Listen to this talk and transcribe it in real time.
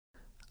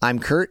I'm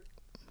Kurt.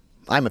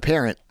 I'm a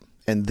parent,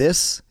 and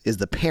this is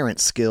the Parent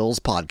Skills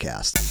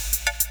Podcast.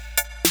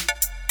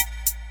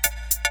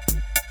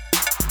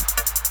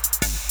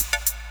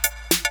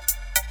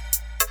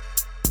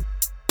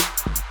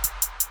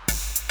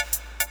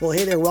 Well,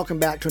 hey there. Welcome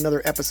back to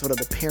another episode of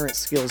the Parent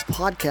Skills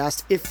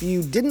Podcast. If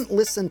you didn't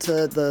listen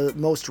to the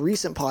most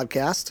recent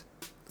podcast,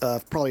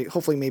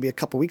 hopefully maybe a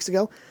couple weeks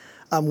ago,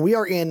 we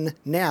are in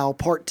now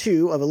part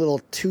 2 of a little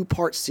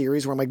 2-part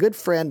series where my good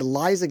friend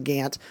Liza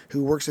Gant,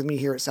 who works with me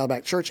here at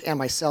Saddleback Church, and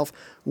myself,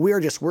 we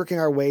are just working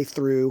our way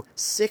through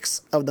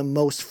 6 of the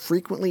most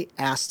frequently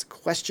asked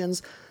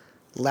questions.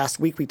 Last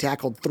week we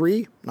tackled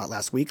 3,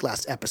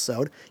 last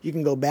episode. You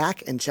can go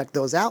back and check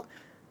those out.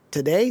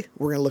 Today,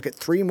 we're going to look at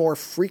 3 more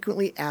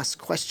frequently asked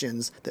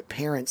questions that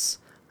parents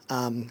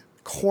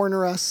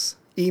corner us,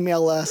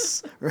 email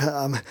us,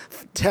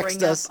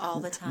 text us,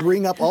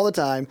 bring up all the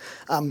time.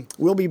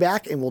 We'll be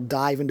back and we'll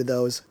dive into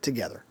those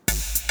together.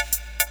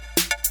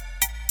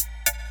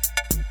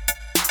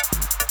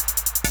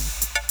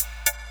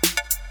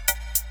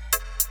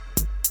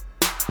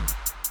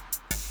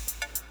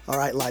 All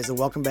right, Liza,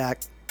 welcome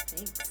back.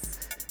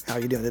 Thanks. How are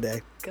you doing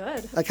today?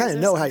 Good. I kind of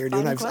know how you're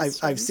doing.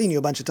 I've seen you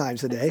a bunch of times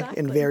today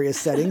in various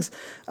settings.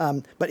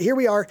 But here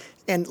we are.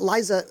 And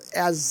Liza,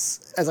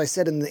 as I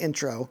said in the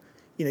intro,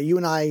 you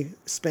and I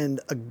spend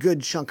a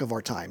good chunk of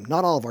our time,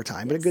 not all of our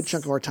time, but a good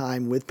chunk of our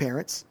time with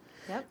parents.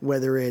 Yep.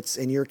 Whether it's,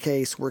 in your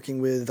case, working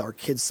with our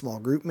kids' small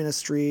group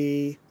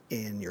ministry,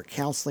 in your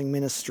counseling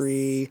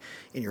ministry,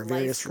 in your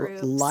various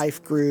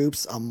life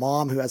groups, a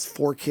mom who has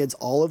 4 kids,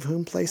 all of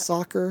whom play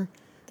soccer.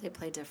 They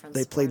play different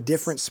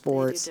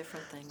sports. They do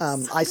different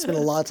things. I spend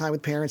a lot of time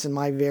with parents in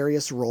my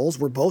various roles.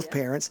 We're both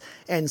parents.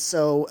 And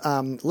so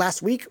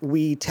last week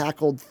we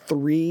tackled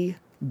 3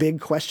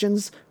 big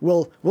questions.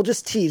 We'll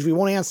just tease. We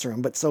won't answer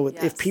them. But so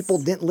if people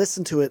didn't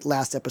listen to it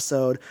last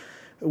episode,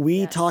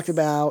 we talked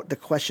about the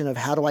question of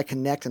how do I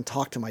connect and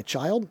talk to my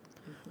child?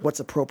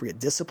 What's appropriate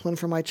discipline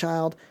for my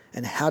child?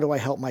 And how do I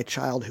help my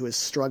child who is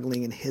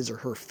struggling in his or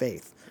her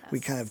faith? We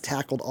kind of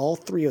tackled all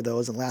 3 of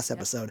those in last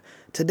episode.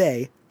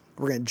 Today,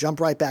 we're going to jump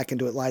right back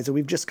into it, Liza.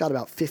 We've just got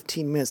about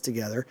 15 minutes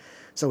together.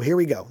 So here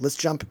we go. Let's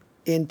jump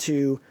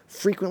into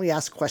frequently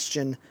asked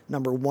question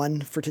number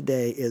 1 for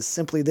today is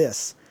simply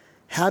this.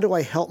 How do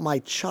I help my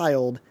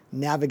child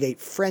navigate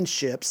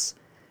friendships?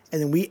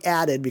 And then we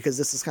added, because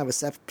this is kind of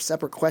a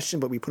separate question,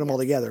 but we put them all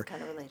together,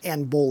 kind of related.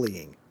 And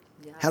bullying.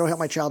 Yes. How do I help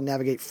my child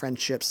navigate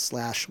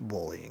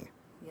friendships/bullying?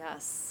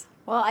 Yes.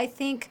 Well, I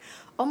think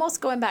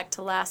almost going back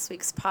to last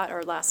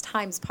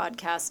time's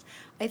podcast,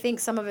 I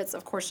think some of it's,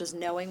 of course, just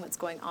knowing what's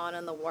going on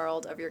in the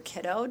world of your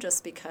kiddo,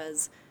 just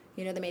because,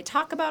 they may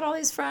talk about all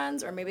these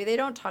friends, or maybe they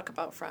don't talk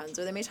about friends,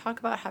 or they may talk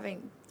about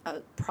having a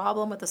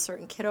problem with a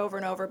certain kid over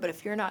and over, but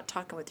if you're not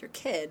talking with your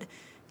kid,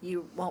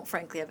 you won't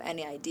frankly have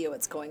any idea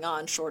what's going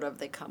on, short of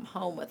they come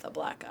home with a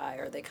black eye,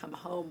 or they come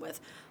home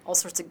with all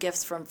sorts of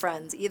gifts from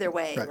friends. Either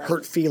way. Right.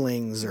 Hurt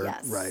feelings.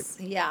 Right.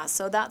 Yeah,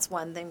 so that's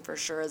one thing for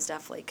sure, is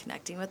definitely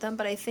connecting with them.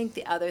 But I think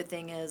the other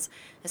thing is,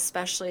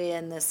 especially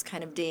in this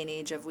kind of day and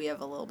age of we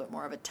have a little bit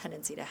more of a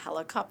tendency to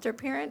helicopter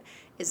parent,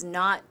 is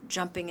not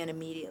jumping in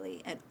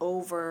immediately and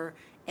over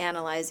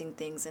analyzing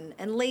things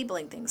and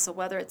labeling things. So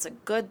whether it's a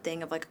good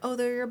thing of like, oh,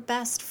 they're your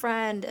best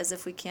friend, as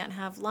if we can't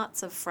have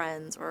lots of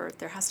friends, or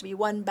there has to be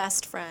one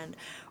best friend,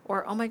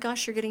 or oh my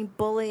gosh, you're getting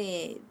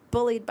bullied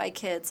by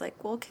kids.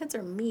 Like, well, kids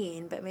are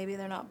mean, but maybe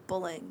they're not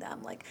bullying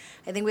them. Like,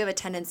 I think we have a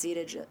tendency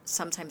to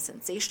sometimes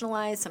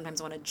sensationalize,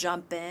 sometimes want to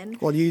jump in.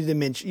 Well, you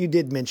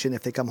did mention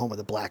if they come home with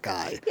a black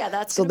eye. Yeah,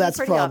 that's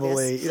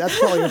probably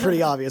a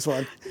pretty obvious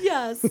one.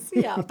 Yes,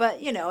 yeah, but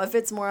if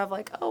it's more of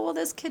like, oh, well,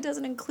 this kid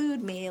doesn't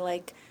include me,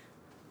 like,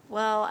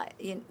 well,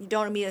 you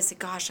don't immediately say,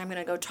 gosh, I'm going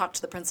to go talk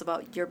to the principal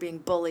about you're being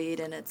bullied.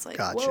 And it's like,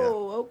 Gotcha.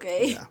 Whoa,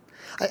 okay. Yeah.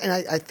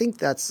 I think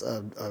that's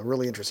a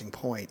really interesting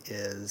point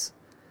is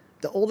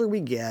the older we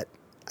get,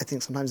 I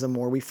think sometimes the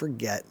more we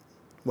forget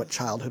what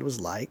childhood was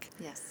like.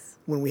 Yes.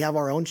 When we have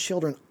our own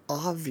children,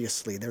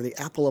 obviously, they're the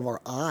apple of our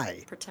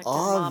eye. Protected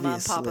mama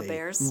and papa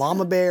bears.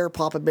 Mama bear,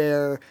 papa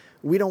bear.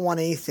 We don't want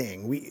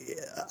anything.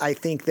 I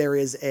think there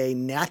is a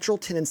natural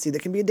tendency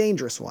that can be a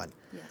dangerous one.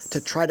 Yes.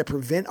 To try to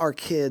prevent our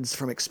kids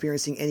from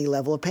experiencing any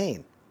level of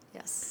pain.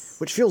 Yes.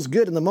 Which feels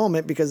good in the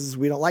moment because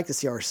we don't like to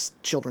see our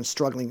children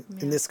struggling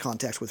in this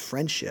context with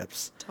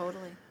friendships.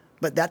 Totally.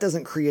 But that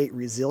doesn't create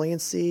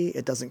resiliency.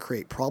 It doesn't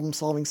create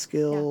problem-solving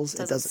skills.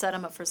 Yeah, it doesn't set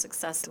them up for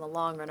success in the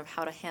long run of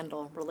how to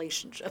handle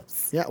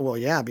relationships. Yeah, well,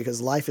 yeah, because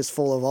life is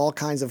full of all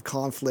kinds of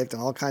conflict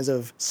and all kinds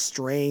of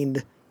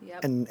strained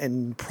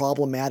and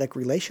problematic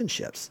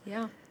relationships.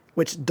 Yeah.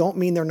 Which don't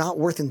mean they're not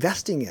worth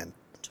investing in.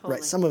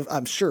 Totally. Right?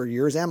 I'm sure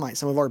yours and mine,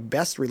 some of our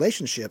best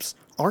relationships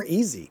aren't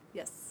easy.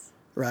 Yes.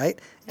 Right?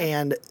 Yep.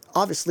 And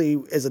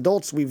obviously, as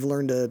adults, we've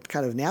learned to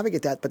kind of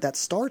navigate that, but that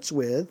starts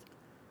with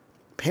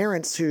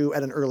parents who,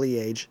 at an early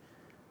age,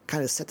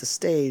 kind of set the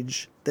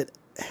stage that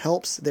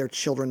helps their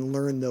children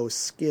learn those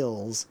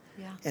skills.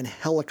 And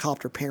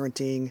helicopter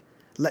parenting,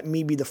 let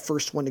me be the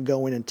first one to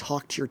go in and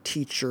talk to your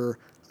teacher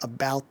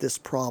about this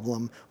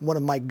problem. One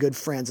of my good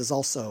friends is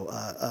also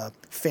a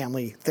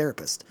family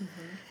therapist.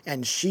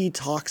 And she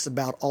talks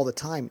about all the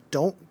time,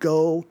 don't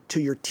go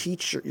to your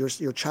teacher,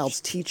 your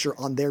child's teacher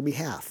on their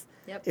behalf.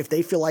 Yep. If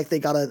they feel like they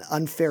got an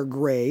unfair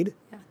grade,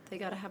 they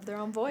got to have their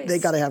own voice. they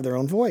got to have their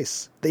own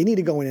voice. They need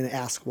to go in and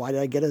ask, why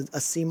did I get a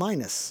C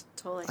minus?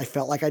 Totally. I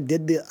felt like I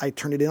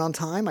turned it in on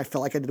time. I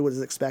felt like I did what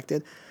was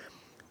expected.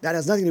 That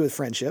has nothing to do with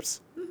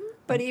friendships.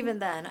 But even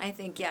then, I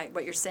think,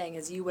 what you're saying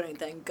is you wouldn't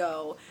then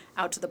go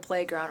out to the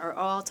playground or,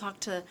 I'll talk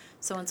to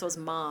so-and-so's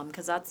mom,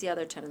 because that's the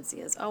other tendency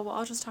is, well,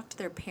 I'll just talk to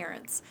their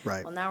parents.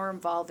 Right. Well, now we're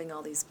involving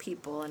all these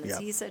people, and it's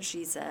he said,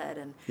 she said,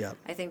 and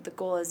I think the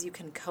goal is you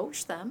can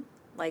coach them.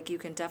 Like, you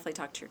can definitely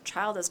talk to your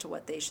child as to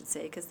what they should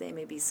say, because they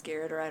may be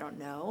scared or I don't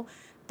know,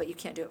 but you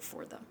can't do it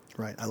for them.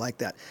 Right, I like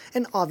that.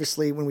 And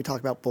obviously, when we talk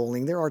about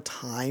bullying, there are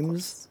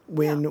times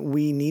when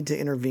we need to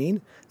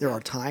intervene. There are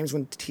times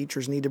when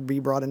teachers need to be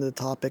brought into the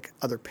topic.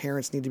 Other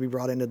parents need to be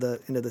brought into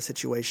the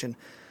situation.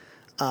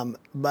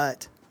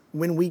 But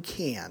when we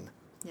can,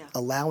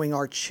 allowing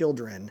our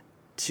children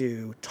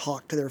to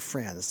talk to their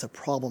friends, to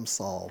problem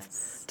solve,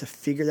 to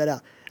figure that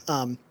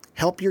out.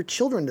 Help your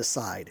children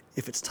decide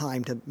if it's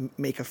time to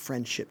make a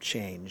friendship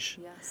change.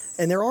 Yes.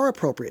 And there are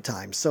appropriate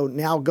times. So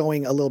now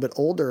going a little bit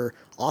older,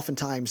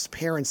 oftentimes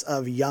parents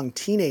of young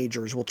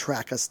teenagers will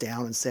track us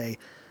down and say,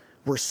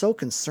 we're so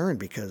concerned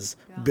because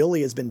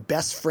Billy has been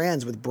best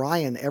friends with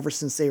Brian ever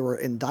since they were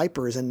in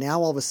diapers, and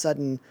now all of a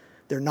sudden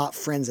they're not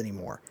friends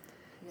anymore.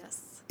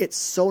 Yes. It's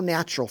so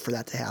natural for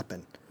that to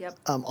happen. Yep.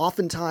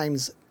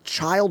 Oftentimes,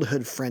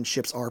 childhood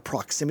friendships are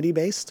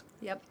proximity-based.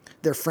 Yep.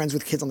 They're friends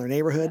with kids on their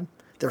neighborhood.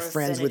 They're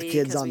friends with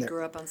kids on we their...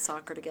 grew up on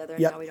soccer together,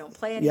 and now we don't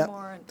play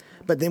anymore.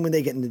 But then when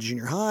they get into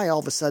junior high, all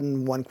of a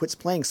sudden one quits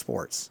playing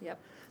sports. Yep.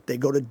 They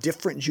go to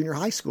different junior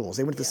high schools.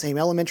 They went to the same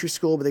elementary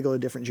school, but they go to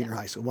different junior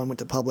high school. One went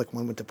to public,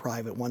 one went to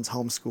private, one's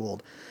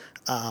homeschooled.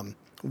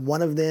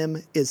 One of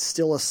them is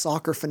still a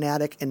soccer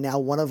fanatic, and now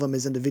one of them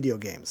is into video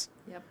games.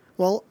 Yep.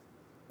 Well,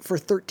 for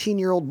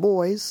 13-year-old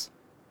boys,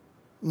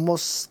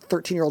 most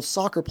 13-year-old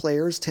soccer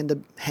players tend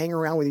to hang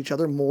around with each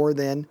other more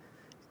than...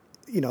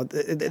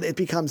 it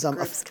becomes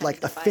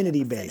like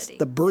affinity-based.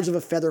 The birds of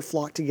a feather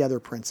flock together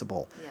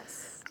principle.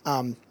 Yes.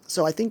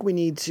 So I think we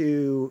need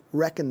to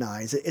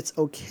recognize that it's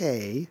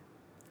okay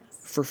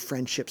for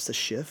friendships to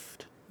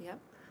shift. Yep.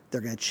 They're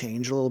going to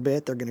change a little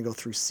bit. They're going to go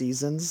through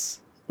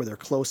seasons where they're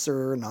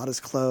closer, not as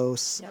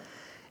close. Yep.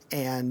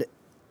 And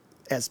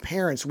as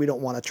parents, we don't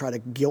want to try to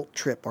guilt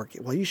trip our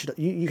kid. Well,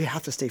 you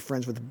have to stay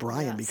friends with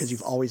Brian because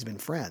you've always been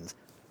friends.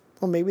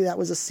 Well, maybe that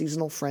was a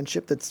seasonal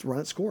friendship that's run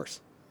its course.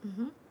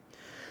 Mm-hmm.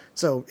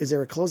 So is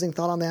there a closing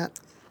thought on that?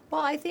 Well,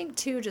 I think,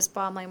 too, just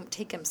bottom line,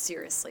 take them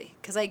seriously.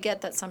 Because I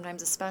get that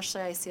sometimes, especially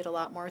I see it a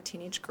lot more with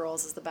teenage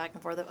girls, is the back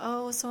and forth of,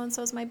 oh,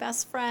 so-and-so's my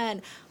best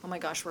friend. Oh, my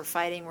gosh, we're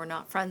fighting. We're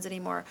not friends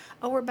anymore.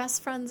 Oh, we're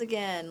best friends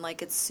again.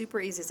 Like, it's super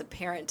easy as a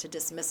parent to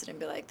dismiss it and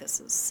be like, this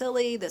is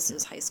silly. This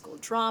is high school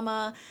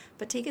drama.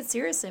 But take it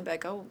seriously and be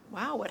like, oh,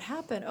 wow, what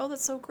happened? Oh,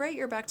 that's so great.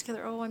 You're back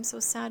together. Oh, I'm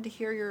so sad to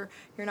hear you're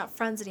not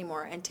friends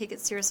anymore. And take it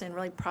seriously and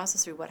really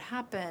process through what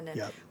happened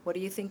and what do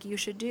you think you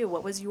should do?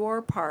 What was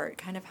your part?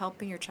 Kind of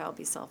helping your child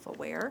be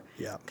self-aware.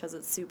 Yeah. Because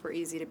it's super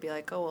easy to be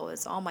like, oh, well,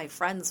 it's all my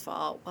friend's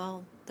fault.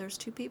 Well, there's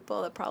two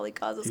people that probably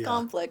causes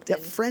conflict. Yeah,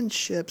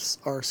 friendships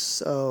are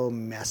so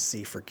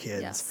messy for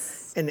kids.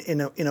 Yes. And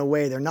in a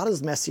way, they're not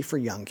as messy for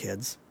young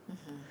kids.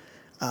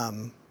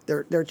 Mm-hmm.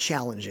 They're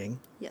challenging.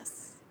 Yes.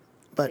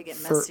 But they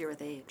get messier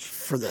with age.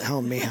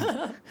 Oh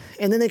man.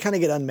 And then they kind of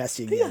get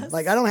unmessy again. Yes.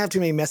 Like, I don't have too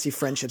many messy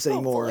friendships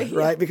anymore,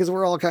 right? Because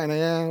we're all kind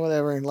of,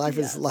 whatever. And life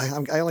is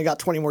like, I only got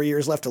 20 more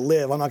years left to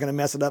live. I'm not going to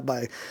mess it up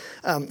by,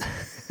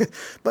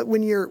 but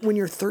when you're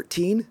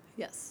 13,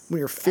 when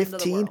you're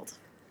 15,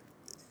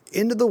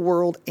 into the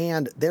world,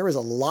 and there is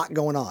a lot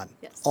going on.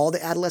 Yes. All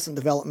the adolescent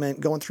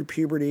development, going through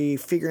puberty,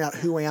 figuring out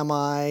who am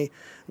I,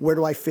 where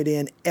do I fit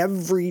in.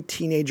 Every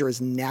teenager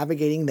is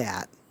navigating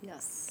that.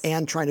 Yes.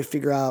 And trying to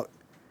figure out,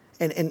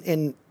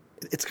 and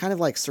it's kind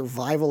of like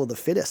survival of the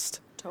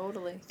fittest.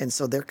 Totally. And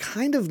so they're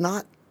kind of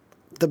not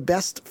the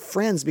best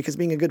friends, because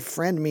being a good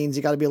friend means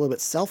you got to be a little bit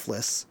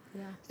selfless.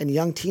 Yeah. And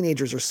young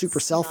teenagers are super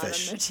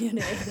selfish. Not in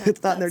their DNA.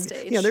 It's not in their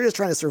stage. They're just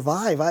trying to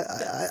survive.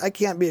 I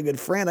can't be a good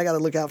friend. I got to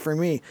look out for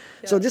me.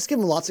 Yep. So just give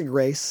them lots of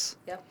grace.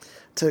 Yep.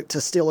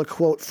 To steal a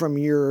quote from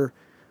your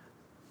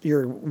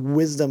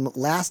wisdom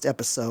last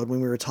episode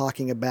when we were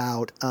talking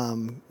about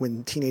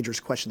when teenagers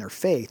question their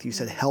faith, you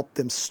said help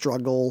them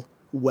struggle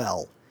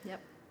well.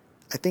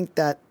 I think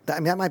that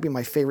might be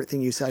my favorite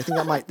thing you said. I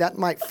think that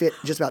might fit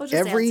just about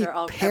every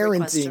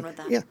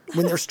parenting.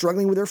 When they're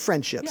struggling with their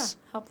friendships.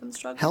 Help them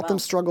struggle. Help them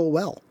struggle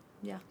well.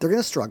 Yeah. They're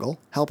going to struggle.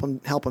 Help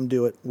them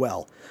do it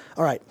well.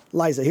 All right,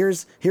 Liza,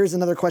 here's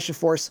another question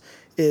for us.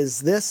 Is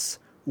this: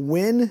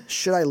 when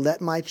should I let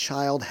my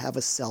child have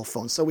a cell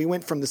phone? So we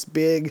went from this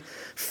big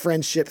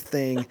friendship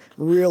thing,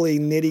 really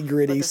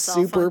nitty-gritty,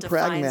 super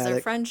pragmatic.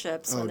 Their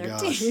friendships when they're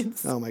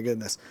teens. Oh my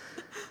goodness.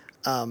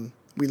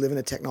 We live in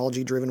a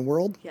technology-driven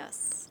world.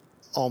 Yes.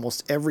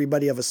 Almost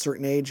everybody of a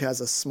certain age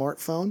has a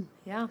smartphone.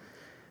 Yeah.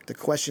 The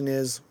question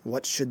is,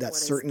 what should that What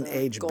is certain the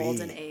age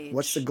golden be? age?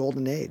 What's the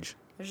golden age?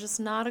 There's just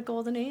not a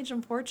golden age,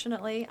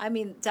 unfortunately. I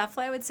mean,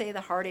 definitely I would say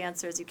the hard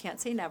answer is you can't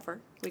say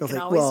never. We can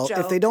always joke.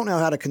 If they don't know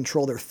how to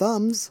control their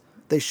thumbs,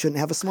 they shouldn't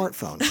have a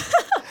smartphone.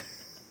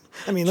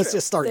 I mean, let's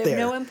just start they there.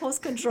 have no impulse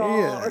control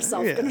or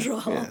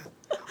self-control. Yeah.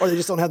 Or they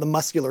just don't have the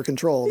muscular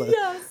control.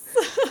 Yes.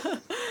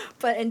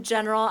 But in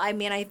general, I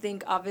mean, I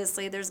think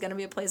obviously there's going to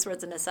be a place where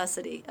it's a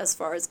necessity as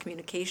far as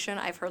communication.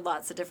 I've heard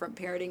lots of different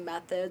parenting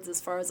methods as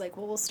far as like,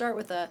 well, we'll start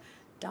with a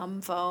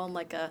dumb phone,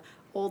 like a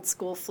old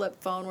school flip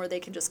phone where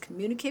they can just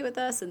communicate with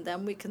us, and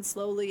then we can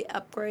slowly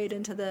upgrade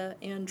into the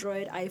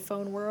Android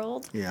iPhone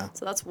world. Yeah.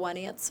 So that's one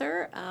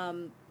answer.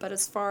 But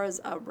as far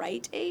as a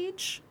right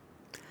age,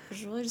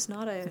 there's really just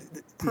not a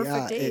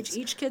perfect age.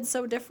 Each kid's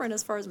so different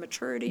as far as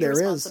maturity,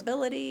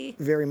 responsibility.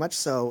 Very much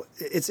so.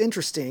 It's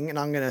interesting, and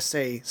I'm going to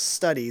say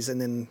studies, and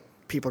then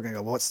people are going to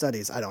go, well, what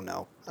studies? I don't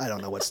know. I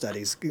don't know what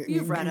studies.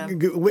 You've read them.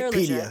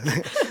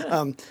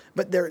 Wikipedia.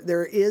 But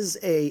there is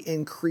a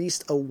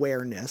increased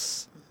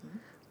awareness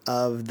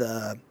of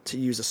the, to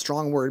use a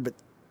strong word, but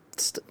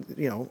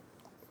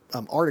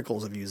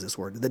articles have used this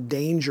word, the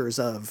dangers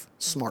of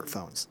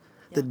smartphones,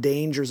 the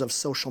dangers of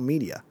social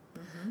media.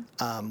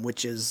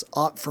 Which is,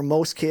 for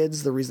most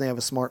kids, the reason they have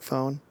a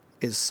smartphone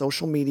is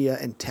social media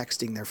and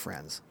texting their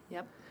friends.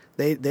 Yep.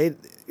 They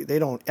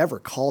don't ever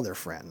call their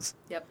friends.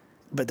 Yep.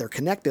 But they're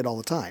connected all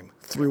the time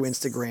through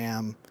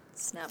Instagram,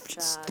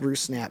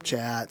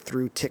 Snapchat,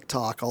 through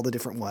TikTok, all the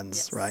different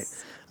ones, right?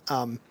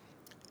 And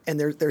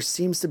there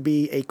seems to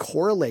be a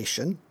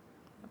correlation.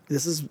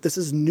 This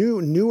is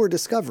newer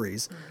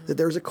discoveries that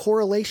there's a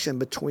correlation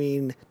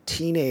between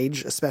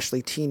teenage,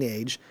 especially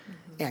teenage,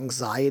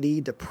 anxiety,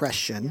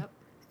 depression,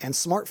 and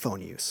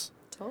smartphone use.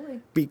 Totally.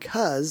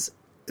 Because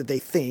they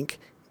think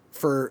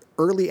for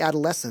early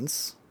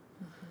adolescence,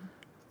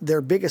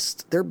 their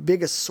biggest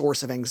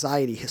source of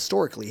anxiety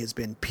historically has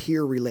been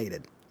peer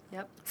related.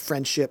 Yep.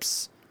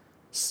 Friendships,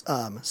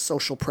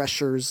 social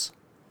pressures.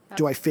 Yep.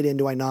 Do I fit in?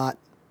 Do I not?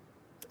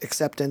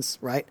 Acceptance,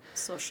 right?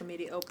 Social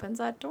media opens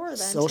that door then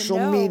social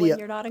to know media, when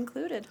you're not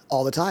included.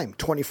 All the time,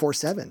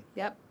 24/7.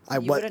 Yep.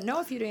 You wouldn't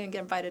know if you didn't get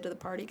invited to the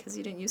party because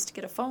you didn't used to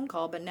get a phone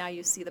call, but now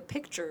you see the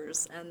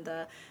pictures and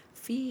the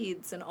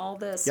feeds and all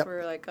this. Yep.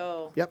 We're like,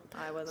 oh,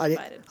 I wasn't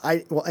invited.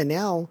 And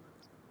now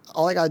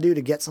all I got to do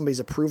to get somebody's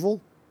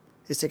approval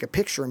is take a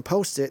picture and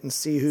post it and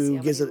see who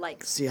gives it,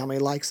 see how many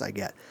likes I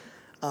get.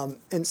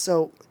 And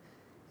so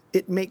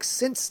it makes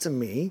sense to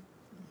me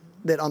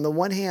that on the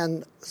one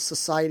hand,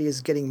 society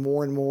is getting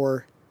more and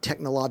more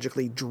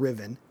technologically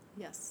driven.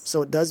 Yes.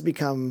 So it does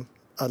become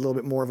a little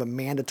bit more of a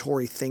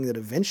mandatory thing that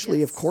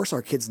eventually, of course,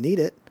 our kids need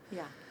it.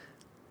 Yeah.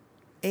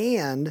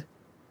 And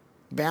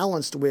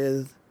balanced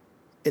with,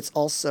 it's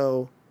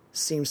also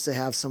seems to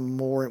have some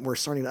more, we're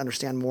starting to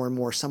understand more and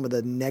more some of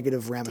the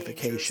negative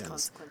ramifications.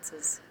 Dangerous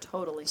consequences.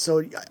 Totally.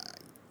 So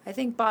I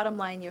think bottom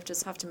line, you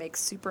just have to make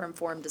super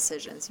informed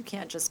decisions. You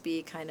can't just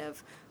be kind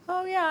of,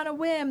 oh yeah, on a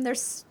whim, their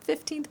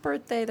 15th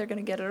birthday, they're going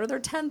to get it, or their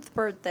 10th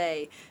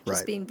birthday.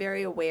 Just being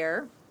very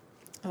aware,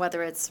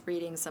 whether it's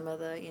reading some of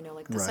the,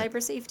 like the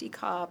Cyber Safety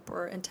Cop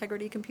or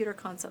Integrity Computer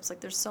Concepts. Like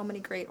there's so many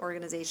great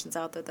organizations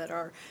out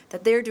there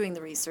that they're doing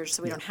the research,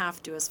 so we don't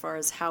have to, as far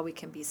as how we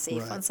can be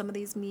safe on some of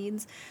these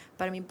means.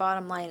 But I mean,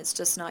 bottom line, it's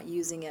just not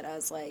using it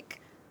as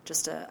like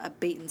just a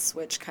bait and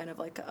switch, kind of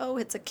like, oh,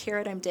 it's a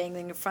carrot I'm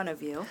dangling in front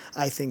of you.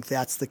 I think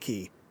that's the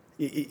key.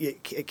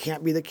 It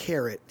can't be the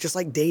carrot, just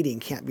like dating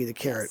can't be the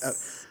carrot.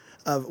 Yes.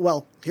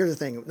 Well, here's the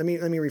thing. Let me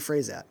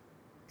rephrase that.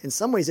 In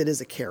some ways, it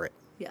is a carrot.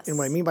 Yes. And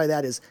what I mean by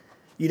that is,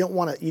 you don't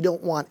want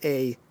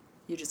a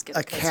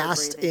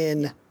cast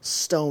in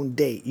stone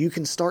date. You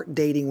can start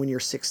dating when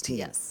you're 16.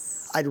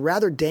 Yes. I'd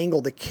rather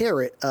dangle the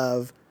carrot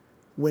of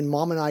when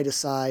mom and I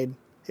decide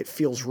it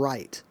feels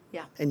right.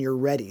 Yeah. And you're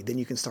ready, then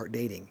you can start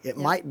dating. It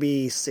might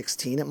be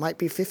 16, it might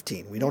be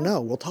 15. We don't know.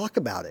 We'll talk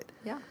about it.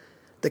 Yeah.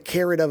 The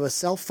carrot of a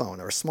cell phone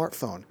or a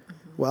smartphone.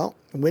 Well,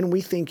 when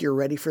we think you're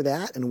ready for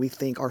that and we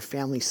think our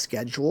family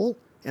schedule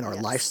and our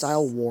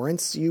lifestyle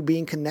warrants you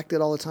being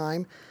connected all the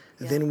time,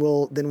 then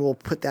we'll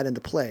put that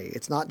into play.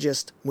 It's not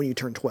just when you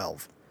turn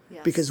 12.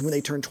 Yes. Because when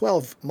they turn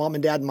 12, mom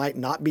and dad might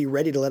not be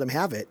ready to let them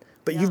have it.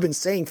 But you've been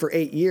saying for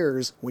 8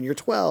 years, when you're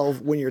 12,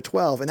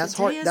 and that's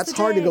hard. That's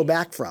hard to go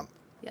back from.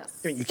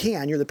 Yes. I mean, you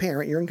can. You're the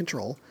parent. You're in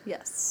control.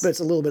 Yes. But it's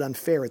a little bit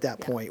unfair at that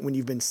point when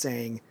you've been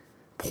saying,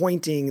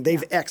 pointing. They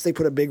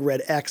put a big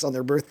red X on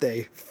their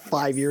birthday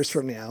 5 years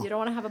from now. You don't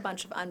want to have a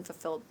bunch of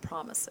unfulfilled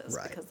promises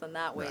because then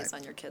that weighs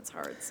on your kids'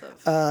 hearts.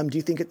 Do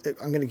you think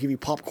I'm going to give you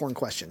popcorn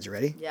questions? You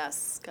ready?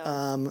 Yes.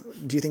 Go.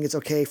 Do you think it's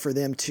okay for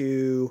them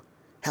to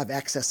have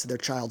access to their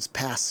child's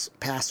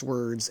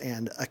passwords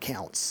and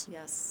accounts?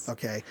 Yes.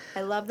 Okay.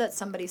 I love that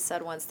somebody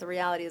said once, the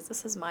reality is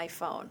this is my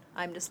phone.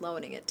 I'm just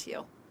loaning it to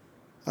you.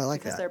 I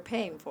like because that. They're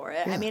paying for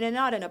it. Yeah. I mean, and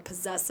not in a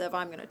possessive,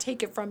 I'm going to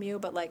take it from you,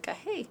 but like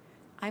hey,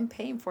 I'm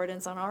paying for it. And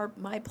it's on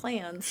my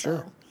plan.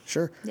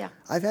 Sure. Yeah.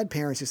 I've had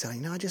parents who said,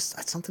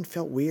 something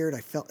felt weird.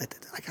 I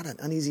got an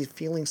uneasy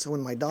feeling. So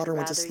when my daughter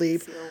went to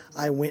sleep,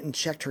 I went and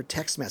checked her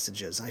text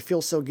messages. I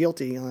feel so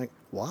guilty. I'm like,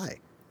 why?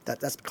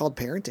 That's called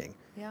parenting.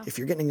 Yeah. If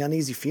you're getting an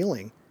uneasy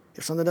feeling,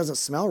 if something doesn't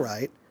smell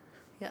right,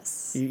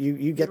 Yes. you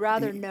get. You'd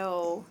rather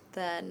know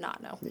than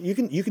not know. You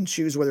can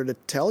choose whether to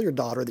tell your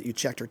daughter that you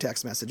checked her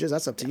text messages.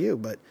 That's up to you.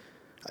 But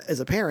as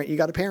a parent, you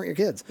got to parent your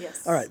kids.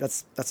 Yes. All right.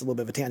 That's a little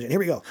bit of a tangent. Here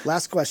we go.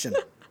 Last question.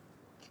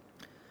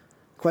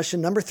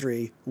 Question number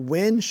 3,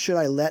 when should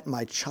I let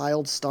my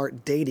child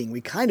start dating?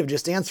 We kind of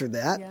just answered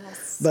that.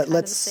 Yes, but kind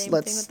of the same thing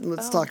with the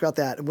let's phone. talk about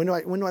that. When do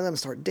I let them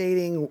start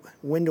dating?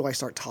 When do I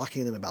start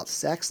talking to them about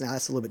sex? Now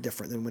that's a little bit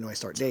different than when do I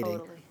start dating.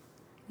 Totally.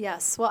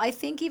 Yes. Well, I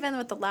think even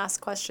with the last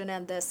question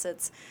and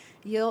this,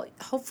 you'll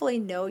hopefully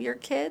know your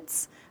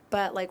kids,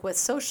 but like with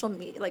social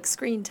media, like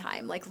screen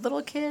time, like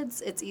little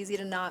kids, it's easy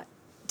to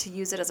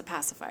use it as a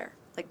pacifier.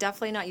 Like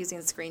definitely not using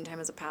screen time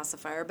as a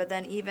pacifier. But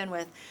then even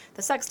with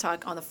the sex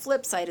talk, on the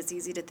flip side, it's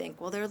easy to think,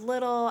 well, they're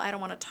little. I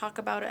don't want to talk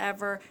about it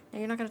ever. Now,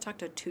 you're not going to talk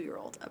to a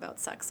 2-year-old about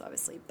sex,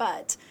 obviously.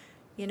 But,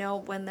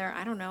 when they're,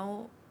 I don't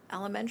know,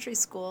 elementary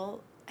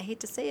school, I hate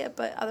to say it,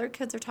 but other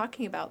kids are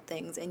talking about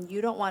things. And you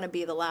don't want to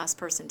be the last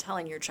person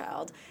telling your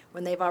child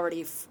when they've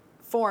already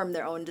form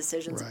their own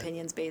decisions, Right.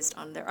 opinions based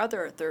on their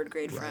other 3rd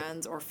grade Right.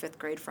 friends or 5th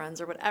grade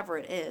friends or whatever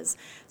it is.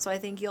 So I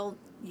think you'll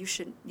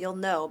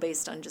know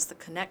based on just the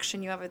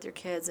connection you have with your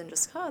kids and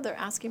just they're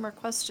asking more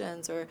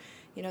questions or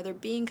they're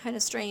being kind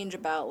of strange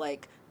about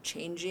like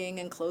changing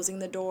and closing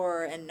the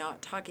door and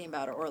not talking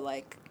about it or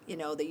like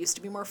they used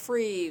to be more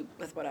free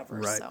with whatever.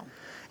 Right. So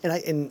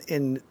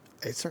And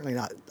it's certainly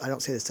not. I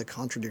don't say this to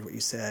contradict what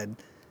you said.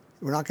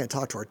 We're not going to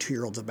talk to our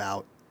 2-year-olds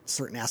about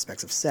certain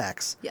aspects of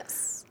sex.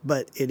 yes.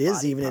 But it is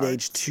Body even at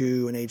age parts.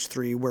 2 and age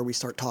 3 where we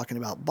start talking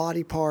about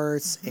body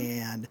parts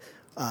and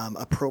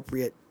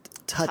appropriate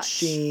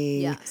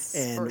touching Yes,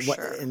 and for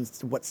sure.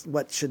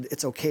 what should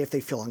it's okay if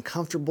they feel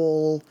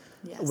uncomfortable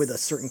with a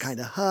certain kind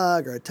of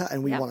hug or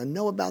and we Yep. want to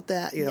know about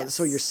that. So Yes.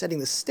 you're setting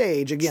the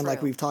stage again, like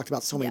True. we've talked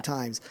about so many Yep.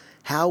 times.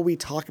 How we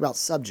talk about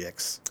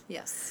subjects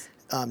Yes.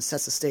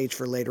 sets the stage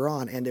for later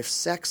on. And if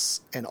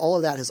sex and all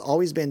of that has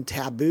always been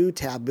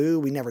taboo,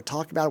 we never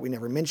talk about it, we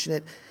never mention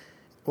it.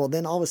 Well,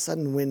 then all of a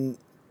sudden, when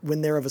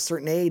they're of a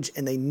certain age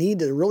and they need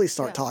to really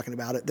start Yeah. talking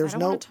about it, I there's don't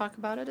no, want to talk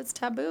about it. It's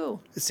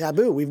taboo. it's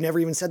taboo. We've never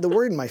even said the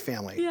word in my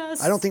family.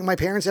 Yes. I don't think my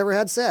parents ever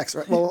had sex.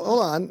 Right? Well,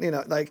 hold on.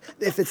 Like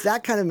if it's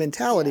that kind of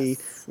mentality,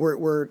 Yes.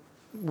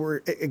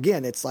 we're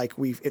again, it's like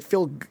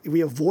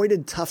we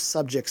avoided tough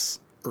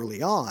subjects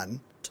early on,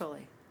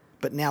 Totally.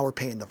 but now we're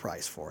paying the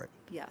price for it.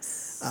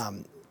 Yes.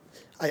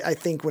 I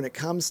think when it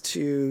comes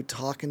to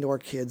talking to our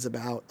kids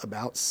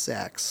about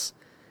sex,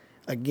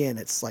 again,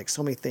 it's like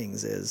so many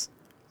things is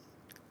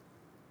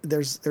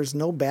there's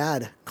no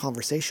bad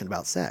conversation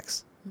about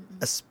sex,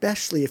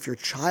 especially if your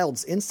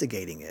child's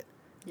instigating it.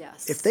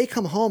 yes. If they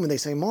come home and they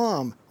say,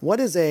 "Mom, what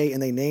is a,"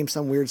 and they name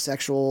some weird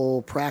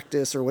sexual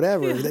practice or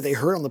whatever that they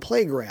heard on the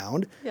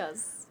playground,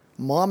 Yes.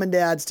 mom and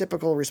dad's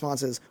typical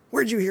response is,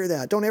 "Where'd you hear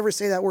that? Don't ever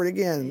say that word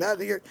again."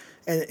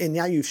 And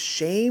now you've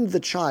shamed the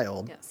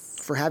child Yes.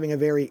 for having a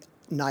very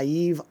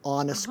naive,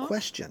 honest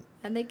question.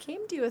 And they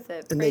came to you with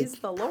it. And Praise they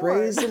the Lord.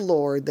 praise the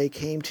Lord. They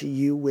came to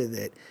you with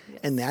it, Yes.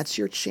 and that's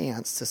your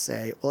chance to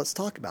say, "Well, let's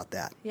talk about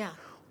that." Yeah.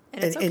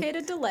 And it's And- okay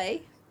to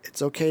delay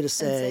It's okay to and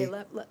say,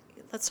 say,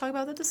 let's talk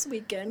about it this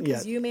weekend.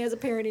 Because Yeah. you may, as a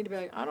parent, need to be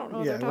like, I don't know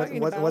what "Yeah, they're talking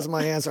about. what's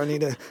my answer? I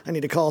need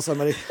to call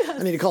somebody.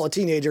 I need to call a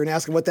teenager and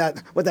ask him what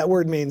that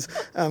word means."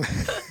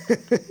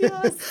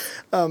 Yes.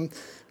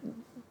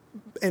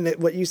 And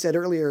what you said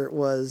earlier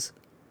was,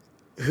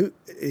 who?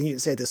 And you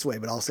didn't say it this way,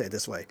 but I'll say it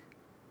this way: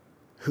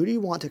 who do you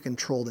want to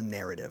control the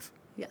narrative?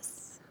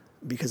 Yes.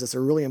 Because it's a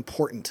really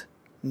important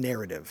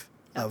narrative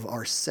of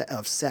our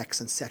of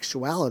sex and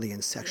sexuality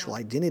and sexual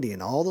identity,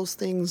 and all those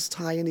things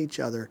tie into each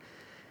other.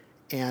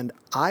 And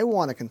I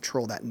want to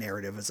control that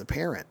narrative as a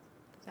parent.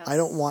 I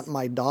don't Yes. want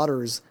my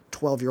daughter's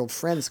 12-year-old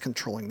friends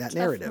controlling that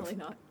narrative. Definitely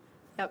not.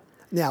 Yep.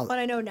 Now, But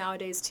I know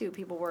nowadays, too,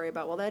 people worry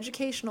about, well, the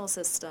educational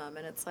system.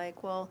 And it's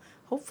like, well,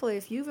 hopefully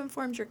if you've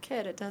informed your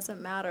kid, it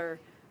doesn't matter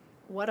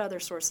what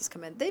other sources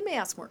come in. They may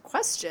ask more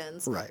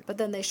questions, Right. but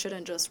then they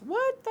shouldn't just,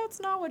 what?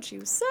 That's not what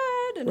you said.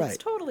 And right.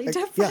 it's totally Yeah,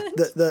 different.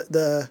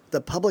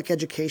 the public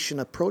education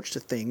approach to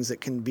things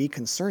that can be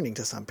concerning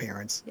to some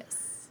parents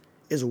Yes.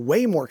 is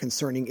way more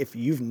concerning if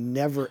you've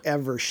never,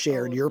 ever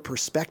shared your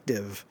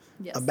perspective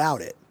Yes.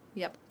 about it.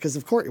 Yep. Because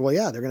of course, well,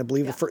 yeah, they're going to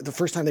believe Yeah. the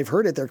first time they've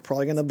heard it, they're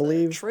probably going to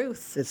believe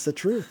Truth. it's the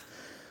truth.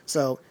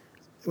 So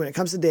when it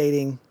comes to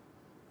dating,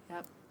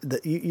 Yep.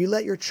 you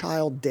let your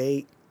child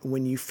date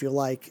when you feel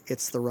like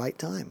it's the right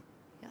time,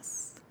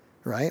 Yes.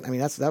 right? I mean,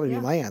 that would be Yeah.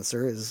 my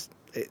answer. Is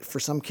for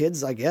some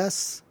kids, I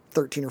guess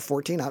 13 or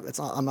 14. I'm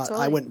not. I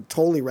Totally. wouldn't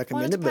totally Well,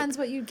 recommend it it, depends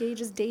what you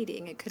gauge as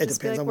dating. It could It just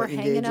be depends like on we're what you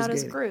hanging gauge as out as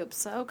dating.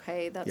 groups.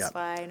 Okay, that's Yep.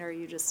 fine. Or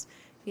you just,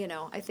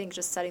 I think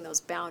just setting those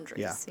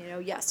boundaries. Yeah.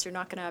 Yes, you're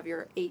not going to have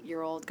your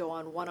 8-year-old go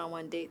on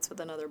one-on-one dates with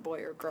another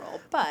boy or girl,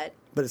 but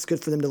but it's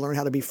good for them to learn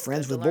how to be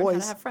friends to with learn boys. how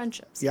to have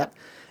friendships. Yep.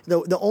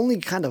 The only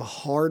kind of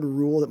hard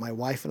rule that my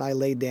wife and I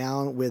laid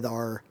down with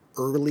our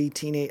early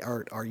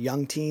our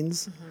young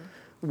teens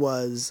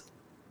was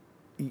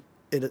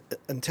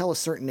until a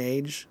certain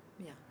age,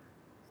 Yeah.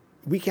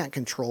 we can't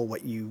control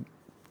what you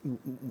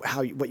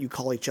what you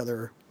call each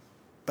other.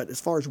 But as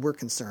far as we're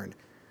concerned,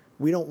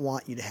 we don't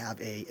want you to have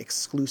a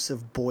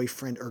exclusive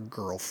boyfriend or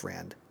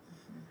girlfriend.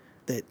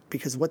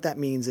 Because what that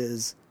means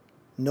is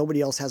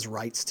nobody else has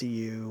rights to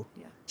you.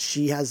 Yeah.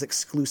 She has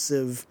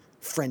exclusive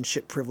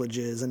friendship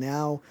privileges, and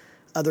now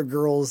other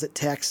girls that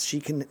text,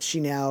 she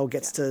now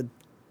gets to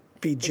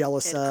be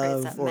jealous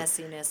of. Creates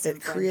that messiness.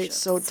 It creates,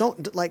 so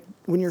don't, like,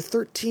 when you're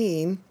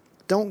 13,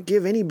 don't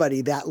give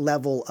anybody that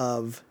level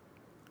of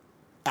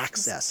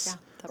access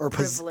or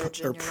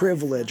privilege or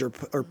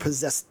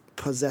possessivity.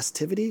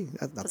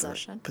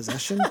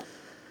 Possession.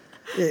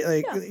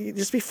 You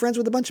just be friends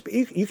with a bunch of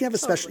people. You can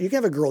have you can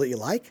have a girl that you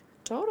like.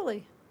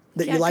 Totally.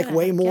 That you like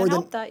way more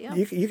than that, yeah.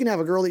 You can have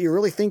a girl that you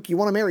really think you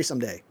want to marry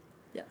someday.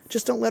 Yes.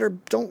 Just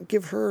don't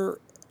give her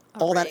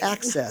all that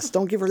access.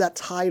 Don't give her that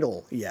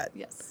title yet.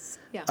 Yes.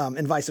 Yeah.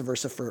 And vice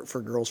versa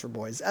for girls, for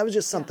boys. That was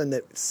just something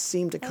that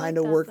seemed to kind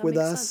of work with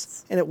us.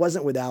 Sense. And it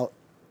wasn't without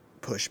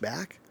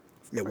pushback.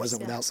 It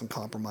wasn't without some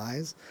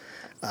compromise.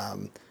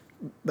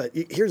 But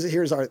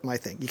here's my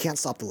thing. You can't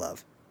stop the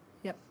love.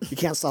 Yep. You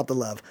can't stop the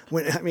love.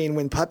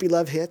 When puppy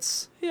love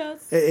hits,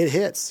 yes, it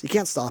hits. You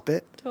can't stop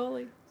it.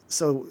 Totally.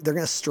 So they're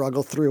going to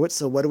struggle through it.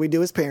 So what do we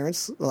do as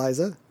parents,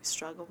 Eliza? We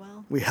struggle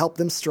well. We help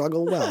them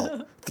struggle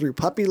well through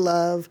puppy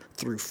love,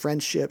 through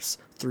friendships,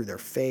 through their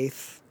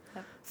faith,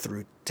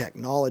 through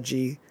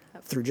technology,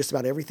 through just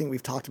about everything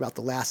we've talked about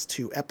the last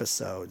 2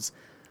 episodes.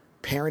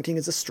 Parenting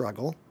is a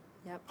struggle.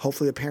 Yep.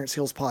 Hopefully the Parents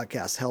Heals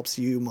podcast helps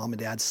you, mom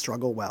and dad,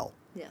 struggle well.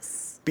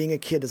 Yes. Being a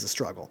kid is a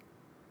struggle.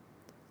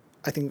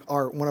 I think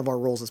one of our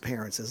roles as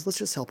parents is let's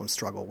just help them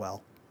struggle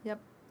well. Yep.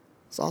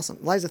 It's awesome.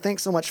 Liza,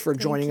 thanks so much for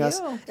joining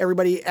us.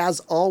 Everybody, as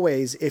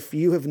always, if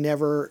you have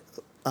never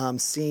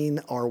seen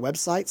our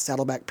website,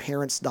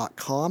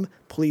 saddlebackparents.com,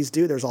 please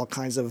do. There's all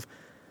kinds of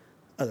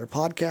other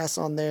podcasts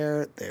on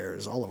there.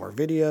 There's all of our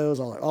videos,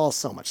 all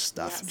so much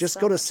stuff. Yes, just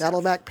go to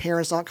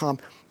saddlebackparents.com,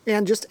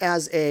 and just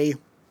as a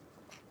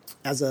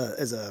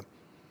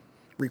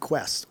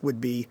request would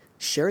be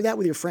share that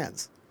with your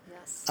friends.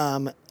 Yes.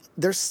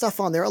 There's stuff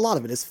on there. A lot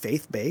of it is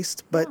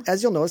faith-based, but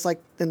as you'll notice,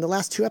 like in the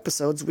last 2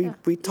 episodes, we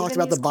talked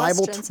about the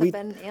Bible. Questions have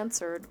been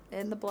answered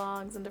in the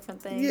blogs and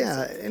different things.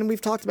 Yeah, and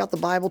we've talked about the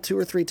Bible 2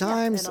 or 3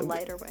 times. In a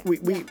lighter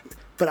way.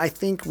 But I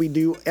think we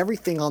do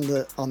everything on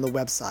the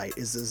website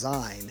is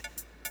designed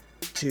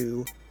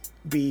to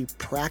be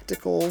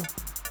practical,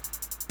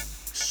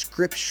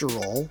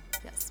 scriptural.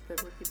 Yes,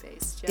 biblically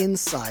based.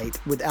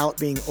 Insight without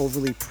being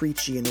overly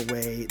preachy in a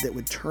way that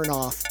would turn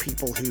off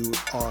people who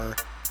are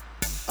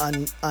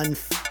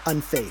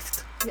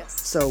unfaithed. Yes.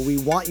 So we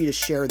want you to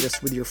share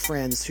this with your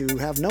friends who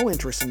have no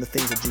interest in the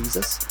things of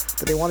Jesus,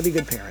 but they want to be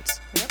good parents.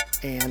 Yep.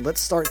 And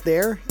let's start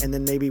there, and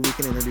then maybe we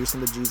can introduce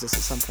them to Jesus at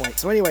some point.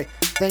 So anyway,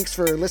 thanks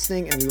for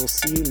listening, and we will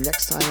see you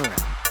next time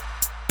around.